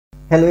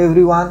Hello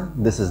everyone,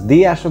 this is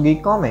the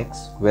Astrogeek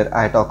Comics, where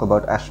I talk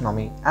about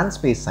astronomy and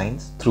space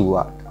science through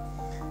art.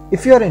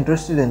 If you are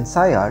interested in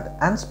sci art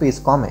and space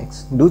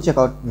comics, do check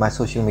out my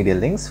social media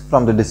links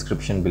from the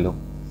description below.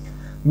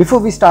 Before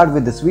we start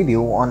with this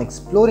video on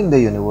exploring the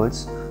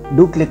universe,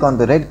 do click on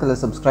the red color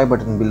subscribe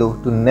button below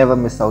to never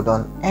miss out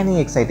on any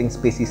exciting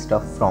spacey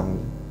stuff from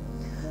me.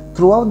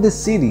 Throughout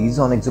this series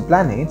on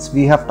exoplanets,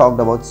 we have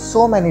talked about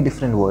so many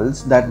different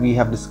worlds that we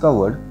have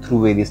discovered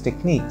through various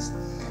techniques.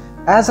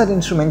 As our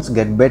instruments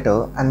get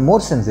better and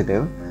more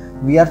sensitive,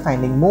 we are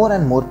finding more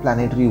and more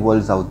planetary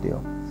worlds out there.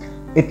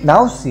 It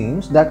now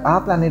seems that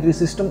our planetary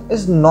system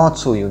is not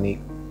so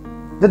unique.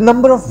 The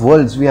number of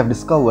worlds we have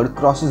discovered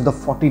crosses the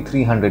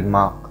 4300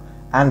 mark,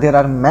 and there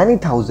are many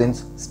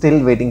thousands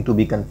still waiting to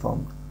be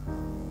confirmed.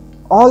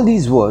 All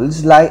these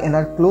worlds lie in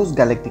our close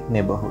galactic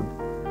neighborhood.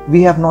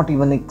 We have not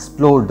even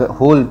explored the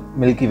whole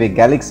Milky Way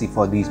galaxy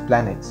for these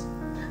planets.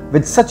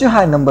 With such a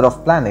high number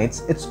of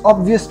planets, it's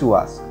obvious to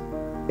ask,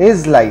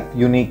 is life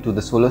unique to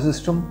the solar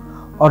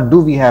system, or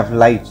do we have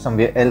life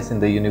somewhere else in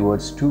the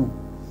universe too?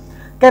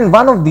 Can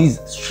one of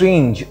these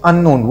strange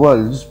unknown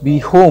worlds be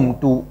home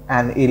to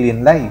an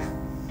alien life?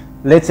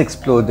 Let's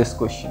explore this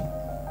question.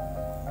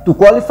 To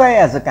qualify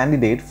as a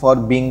candidate for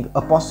being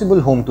a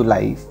possible home to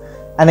life,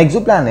 an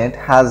exoplanet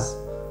has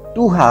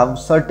to have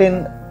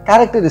certain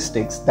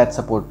characteristics that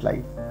support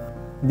life.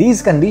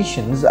 These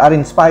conditions are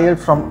inspired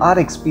from our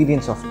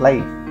experience of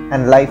life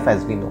and life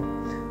as we know.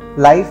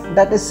 Life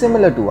that is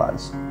similar to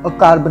ours, a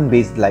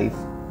carbon-based life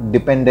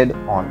depended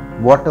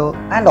on water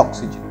and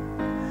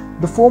oxygen.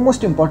 The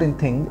foremost important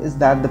thing is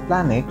that the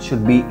planet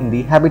should be in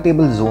the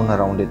habitable zone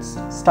around its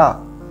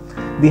star.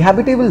 The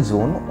habitable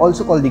zone,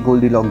 also called the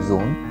Goldilocks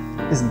zone,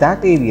 is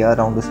that area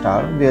around the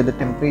star where the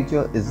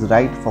temperature is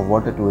right for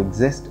water to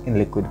exist in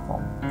liquid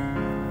form.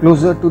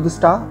 Closer to the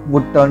star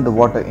would turn the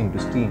water into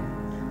steam,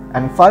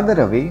 and farther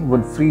away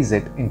would freeze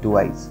it into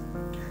ice.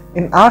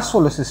 In our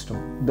solar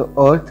system, the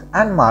Earth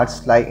and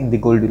Mars lie in the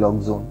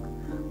Goldilocks zone,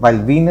 while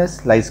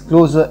Venus lies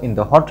closer in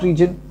the hot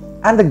region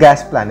and the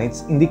gas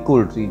planets in the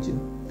cold region.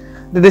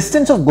 The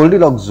distance of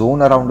Goldilocks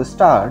zone around a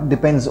star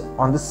depends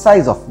on the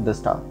size of the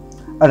star.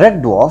 A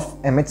red dwarf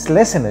emits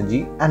less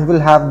energy and will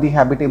have the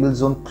habitable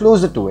zone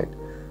closer to it,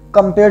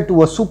 compared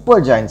to a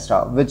supergiant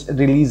star which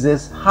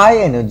releases high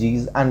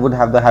energies and would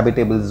have the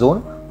habitable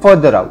zone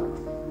further out.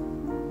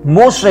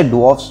 Most red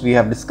dwarfs we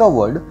have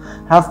discovered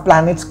have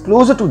planets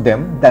closer to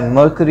them than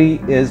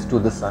Mercury is to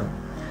the Sun.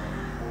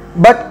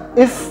 But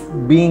if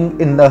being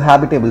in the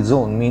habitable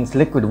zone means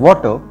liquid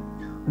water,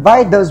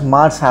 why does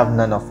Mars have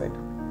none of it?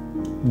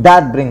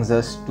 That brings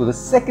us to the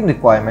second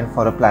requirement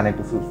for a planet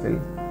to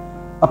fulfill.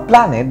 A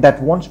planet that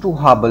wants to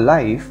harbor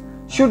life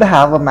should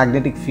have a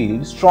magnetic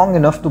field strong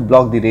enough to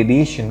block the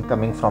radiation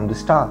coming from the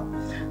star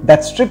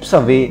that strips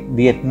away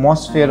the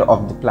atmosphere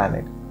of the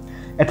planet.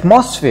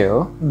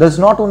 Atmosphere does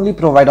not only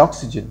provide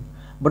oxygen,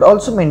 but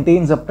also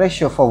maintains a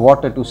pressure for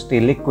water to stay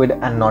liquid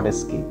and not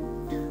escape.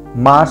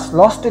 Mars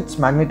lost its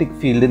magnetic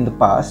field in the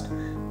past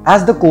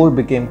as the core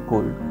became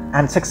cold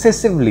and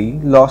successively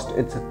lost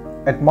its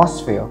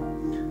atmosphere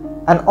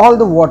and all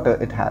the water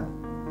it had.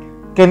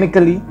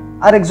 Chemically,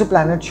 our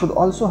exoplanet should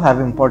also have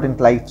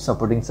important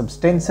life-supporting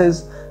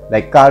substances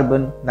like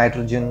carbon,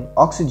 nitrogen,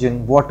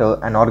 oxygen, water,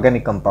 and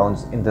organic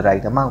compounds in the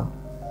right amount.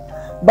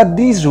 But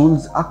these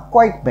rules are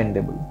quite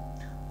bendable.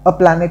 A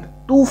planet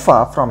too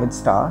far from its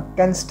star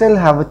can still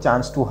have a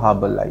chance to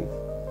harbor life.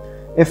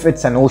 If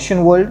it's an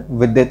ocean world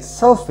with its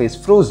surface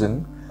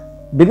frozen,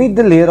 beneath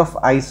the layer of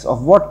ice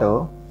of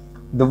water,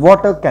 the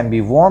water can be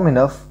warm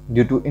enough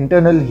due to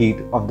internal heat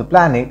of the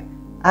planet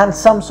and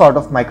some sort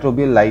of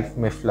microbial life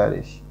may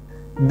flourish.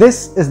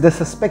 This is the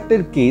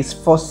suspected case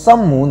for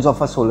some moons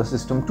of our solar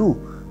system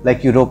too,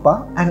 like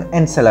Europa and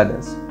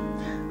Enceladus.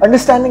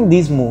 Understanding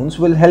these moons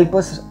will help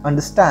us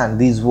understand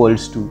these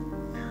worlds too.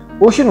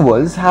 Ocean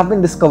worlds have been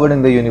discovered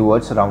in the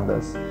universe around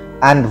us,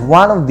 and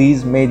one of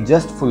these may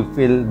just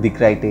fulfill the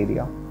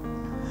criteria.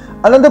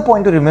 Another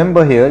point to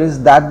remember here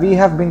is that we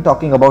have been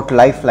talking about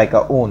life like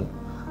our own,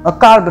 a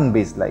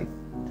carbon-based life.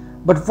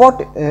 But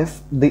what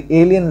if the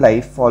alien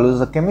life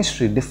follows a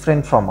chemistry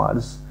different from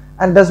ours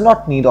and does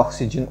not need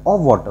oxygen or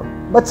water,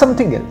 but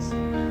something else?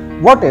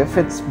 What if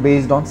it's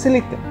based on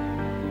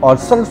silicon or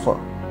sulfur?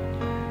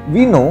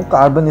 We know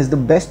carbon is the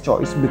best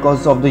choice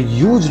because of the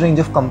huge range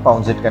of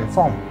compounds it can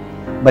form.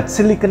 But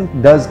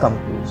silicon does come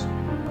close.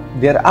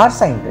 There are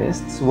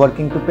scientists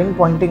working to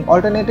pinpointing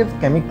alternative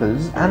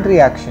chemicals and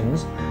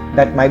reactions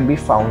that might be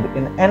found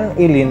in an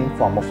alien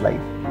form of life.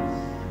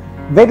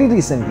 Very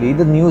recently,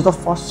 the news of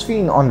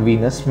phosphine on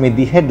Venus made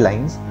the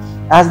headlines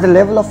as the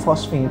level of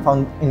phosphine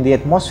found in the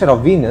atmosphere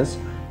of Venus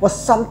was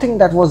something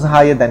that was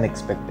higher than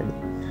expected.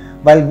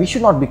 While we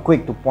should not be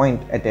quick to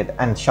point at it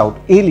and shout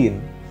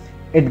alien,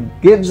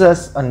 it gives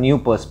us a new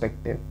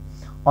perspective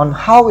on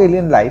how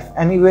alien life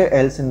anywhere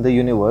else in the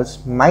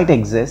universe might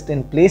exist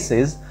in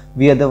places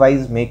we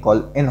otherwise may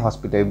call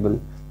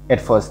inhospitable at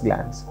first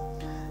glance.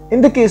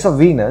 In the case of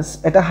Venus,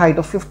 at a height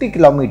of 50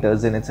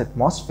 kilometers in its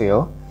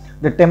atmosphere,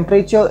 the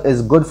temperature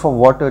is good for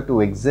water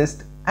to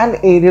exist and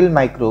aerial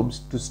microbes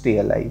to stay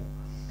alive.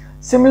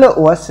 Similar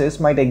oases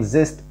might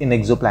exist in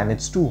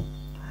exoplanets too.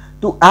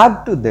 To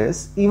add to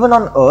this, even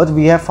on Earth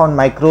we have found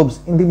microbes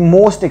in the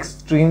most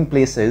extreme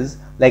places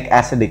like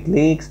acidic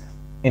lakes,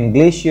 in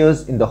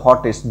glaciers, in the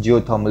hottest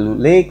geothermal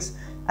lakes,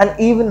 and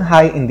even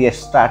high in the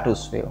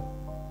stratosphere.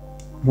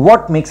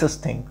 What makes us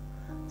think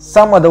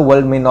some other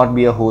world may not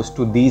be a host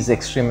to these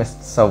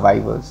extremist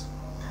survivors?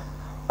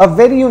 A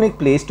very unique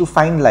place to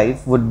find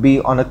life would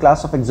be on a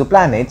class of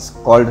exoplanets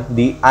called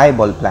the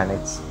eyeball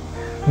planets.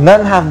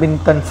 None have been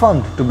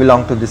confirmed to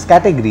belong to this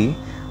category,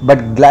 but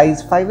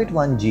Gliese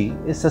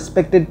 581g is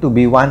suspected to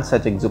be one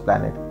such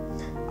exoplanet.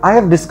 I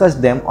have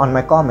discussed them on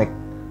my comic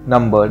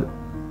numbered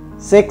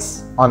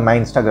 6 on my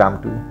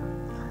Instagram too.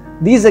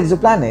 These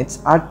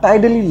exoplanets are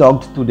tidally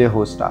locked to their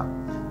host star,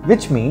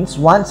 which means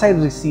one side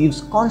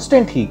receives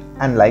constant heat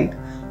and light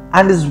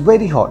and is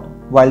very hot,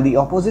 while the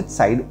opposite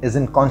side is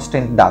in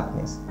constant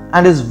darkness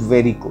and is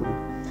very cold.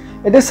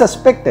 It is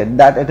suspected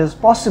that it is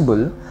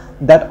possible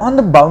that on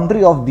the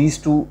boundary of these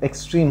two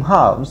extreme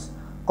halves,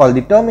 called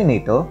the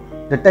terminator,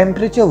 the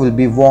temperature will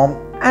be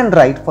warm and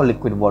right for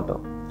liquid water.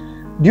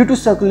 Due to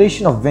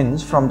circulation of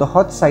winds from the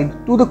hot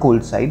side to the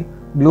cold side,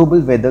 global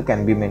weather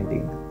can be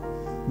maintained.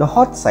 The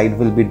hot side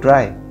will be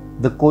dry,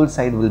 the cold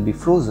side will be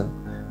frozen,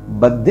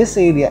 but this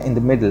area in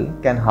the middle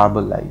can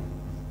harbor life,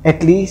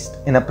 at least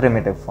in a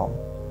primitive form.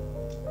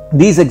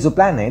 These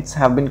exoplanets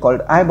have been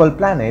called eyeball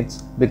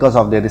planets because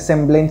of their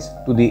resemblance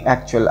to the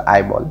actual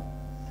eyeball.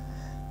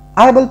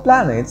 Eyeball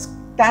planets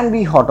can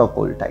be hot or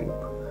cold type.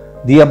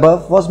 The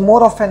above was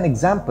more of an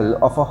example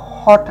of a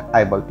hot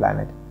eyeball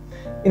planet.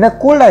 In a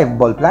cold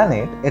eyeball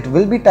planet, it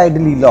will be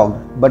tidally locked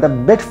but a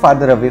bit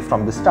farther away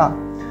from the star,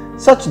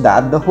 such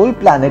that the whole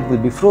planet will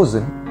be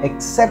frozen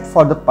except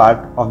for the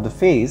part of the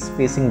face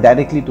facing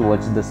directly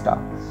towards the star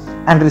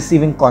and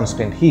receiving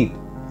constant heat.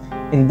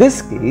 In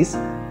this case,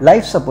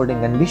 life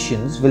supporting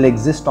conditions will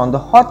exist on the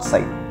hot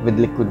side with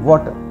liquid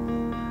water.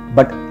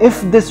 But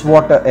if this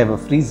water ever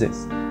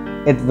freezes,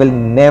 it will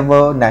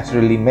never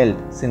naturally melt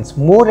since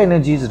more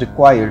energy is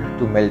required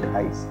to melt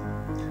ice.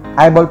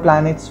 Eyeball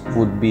planets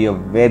would be a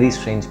very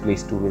strange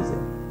place to visit.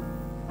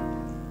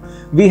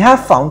 We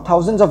have found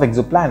thousands of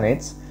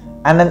exoplanets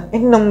and an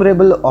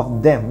innumerable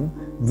of them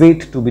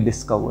wait to be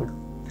discovered.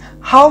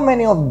 How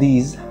many of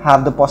these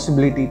have the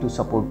possibility to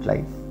support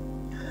life?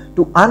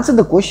 To answer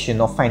the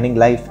question of finding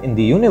life in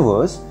the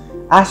universe,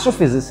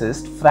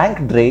 astrophysicist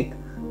Frank Drake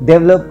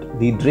developed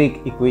the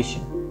Drake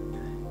equation.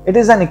 It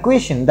is an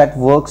equation that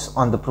works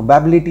on the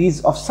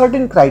probabilities of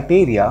certain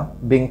criteria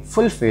being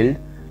fulfilled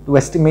to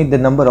estimate the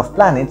number of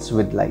planets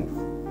with life.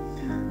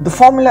 The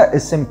formula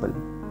is simple.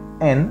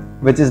 N,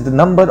 which is the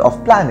number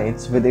of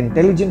planets with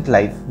intelligent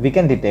life we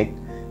can detect,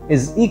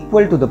 is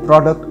equal to the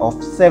product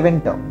of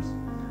 7 terms.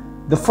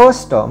 The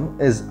first term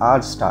is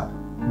R star,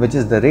 which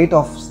is the rate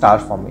of star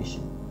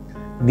formation.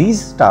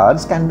 These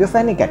stars can be of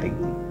any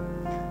category.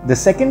 The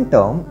second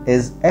term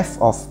is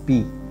F of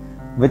P,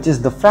 which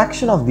is the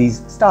fraction of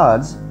these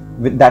stars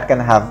that can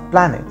have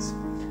planets.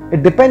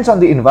 It depends on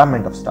the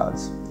environment of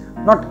stars.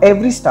 Not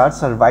every star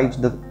survives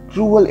the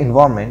cruel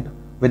environment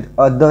with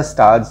other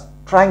stars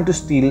trying to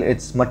steal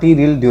its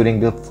material during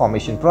the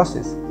formation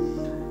process.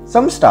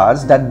 Some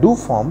stars that do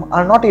form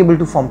are not able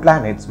to form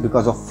planets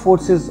because of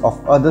forces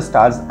of other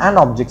stars and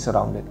objects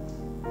around it.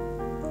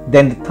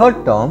 Then the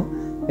third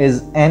term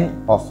is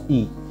N of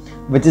E,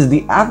 which is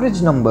the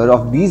average number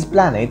of these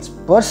planets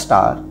per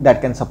star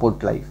that can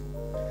support life.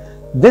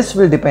 This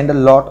will depend a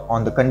lot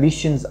on the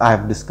conditions I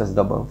have discussed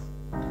above.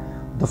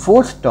 The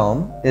fourth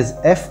term is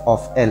F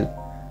of L,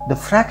 the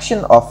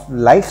fraction of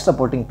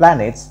life-supporting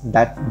planets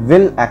that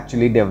will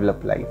actually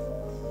develop life.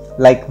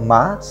 Like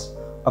Mars,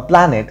 a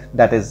planet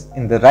that is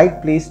in the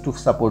right place to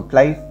support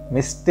life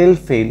may still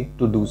fail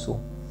to do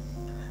so.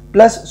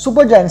 Plus,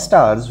 supergiant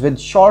stars with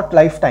short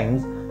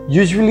lifetimes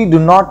usually do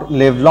not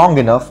live long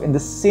enough in the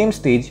same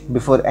stage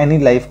before any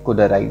life could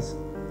arise.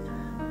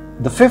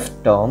 The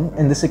fifth term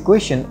in this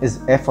equation is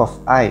F of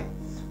I,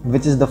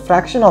 which is the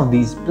fraction of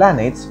these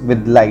planets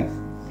with life,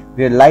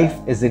 where life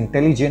is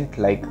intelligent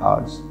like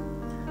ours.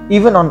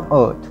 Even on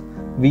Earth,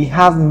 we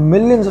have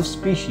millions of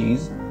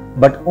species,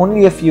 but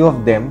only a few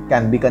of them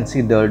can be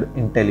considered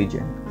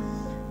intelligent.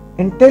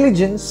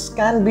 Intelligence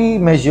can be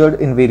measured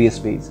in various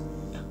ways: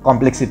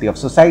 complexity of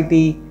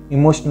society,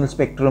 emotional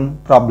spectrum,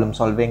 problem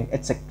solving,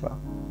 etc.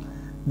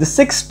 The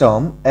sixth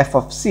term, F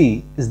of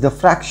C, is the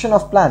fraction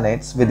of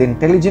planets with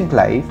intelligent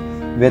life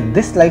where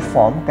this life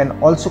form can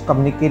also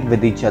communicate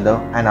with each other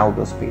and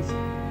outer space.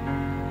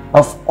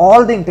 Of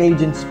all the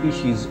intelligent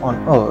species on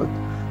Earth,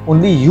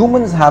 only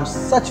humans have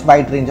such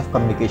wide range of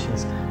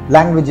communications,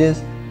 languages,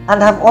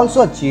 and have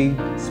also achieved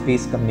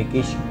space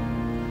communication.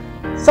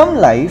 Some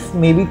life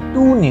may be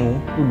too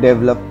new to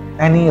develop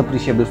any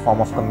appreciable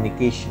form of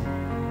communication.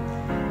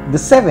 The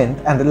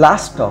seventh and the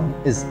last term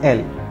is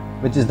L,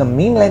 which is the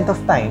mean length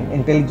of time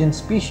intelligent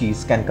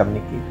species can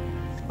communicate.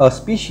 A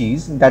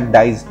species that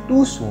dies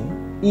too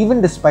soon,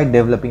 even despite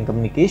developing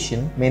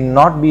communication, may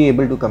not be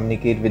able to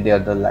communicate with the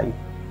other life.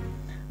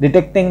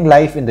 Detecting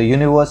life in the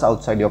universe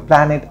outside your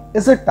planet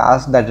is a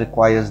task that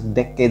requires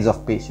decades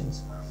of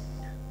patience,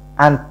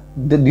 and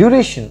the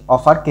duration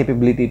of our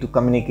capability to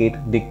communicate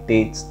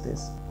dictates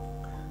this.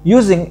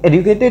 Using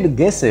educated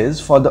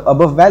guesses for the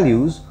above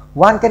values,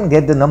 one can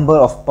get the number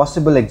of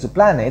possible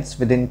exoplanets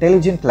with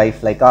intelligent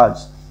life like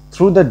ours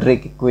through the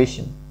Drake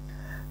equation.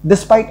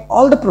 Despite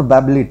all the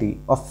probability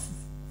of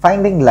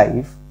finding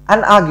life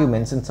and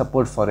arguments in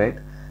support for it,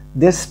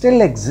 there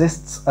still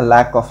exists a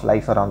lack of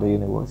life around the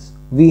universe.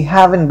 We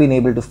haven't been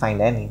able to find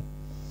any.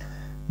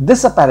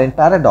 This apparent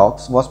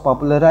paradox was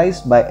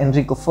popularized by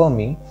Enrico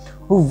Fermi,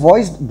 who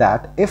voiced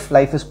that if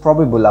life is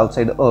probable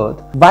outside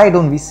Earth, why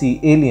don't we see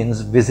aliens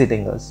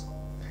visiting us?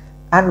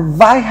 And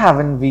why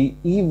haven't we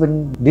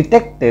even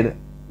detected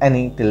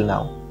any till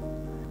now?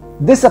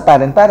 This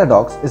apparent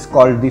paradox is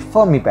called the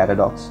Fermi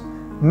paradox.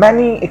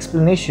 Many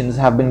explanations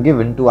have been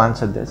given to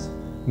answer this.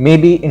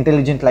 Maybe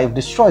intelligent life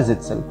destroys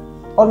itself,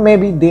 or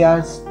maybe they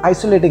are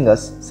isolating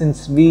us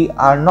since we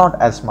are not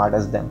as smart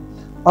as them.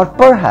 Or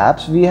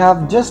perhaps we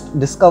have just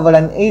discovered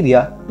an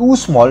area too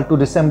small to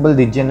resemble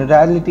the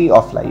generality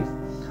of life,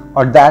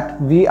 or that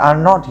we are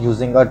not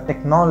using our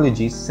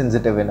technology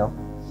sensitive enough.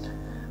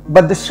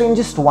 But the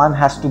strangest one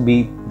has to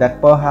be that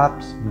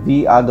perhaps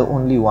we are the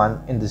only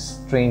one in this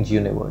strange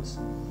universe,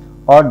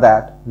 or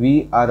that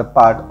we are a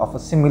part of a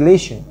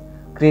simulation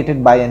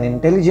created by an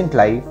intelligent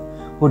life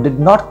who did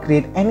not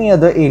create any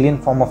other alien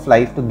form of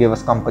life to give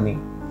us company.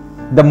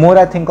 The more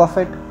I think of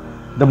it,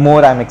 the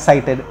more I'm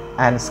excited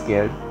and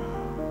scared.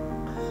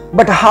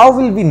 But how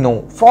will we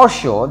know for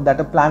sure that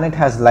a planet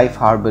has life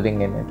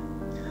harboring in it?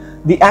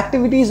 The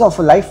activities of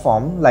a life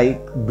form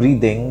like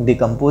breathing,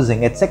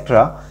 decomposing,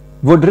 etc.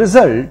 would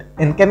result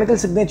in chemical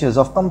signatures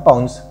of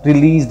compounds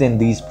released in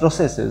these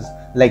processes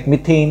like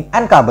methane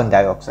and carbon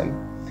dioxide.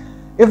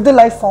 If the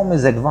life form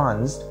is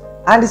advanced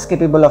and is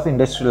capable of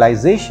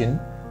industrialization,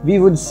 we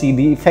would see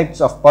the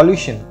effects of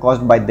pollution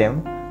caused by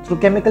them through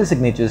chemical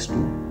signatures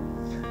too.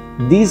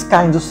 These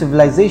kinds of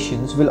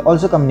civilizations will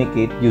also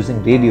communicate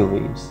using radio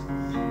waves,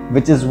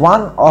 which is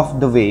one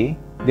of the way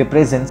their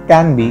presence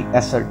can be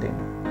ascertained.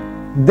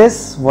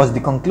 This was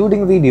the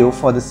concluding video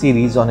for the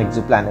series on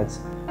exoplanets.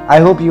 I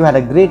hope you had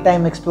a great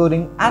time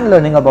exploring and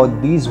learning about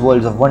these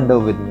worlds of wonder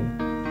with me.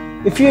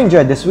 If you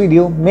enjoyed this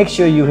video, make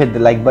sure you hit the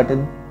like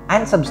button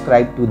and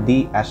subscribe to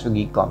the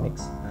Astrogeek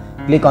Comics.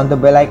 Click on the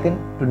bell icon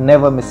to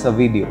never miss a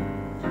video.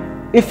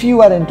 If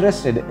you are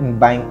interested in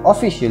buying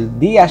official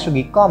The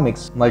Astrogeek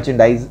Comics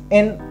merchandise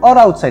in or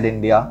outside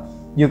India,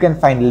 you can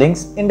find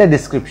links in the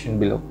description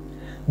below.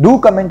 Do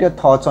comment your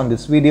thoughts on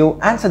this video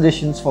and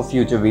suggestions for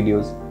future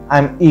videos.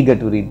 I'm eager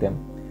to read them.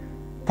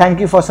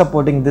 Thank you for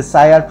supporting this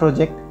SciArt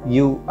project.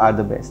 You are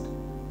the best.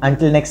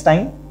 Until next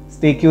time,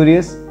 stay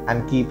curious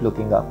and keep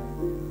looking up.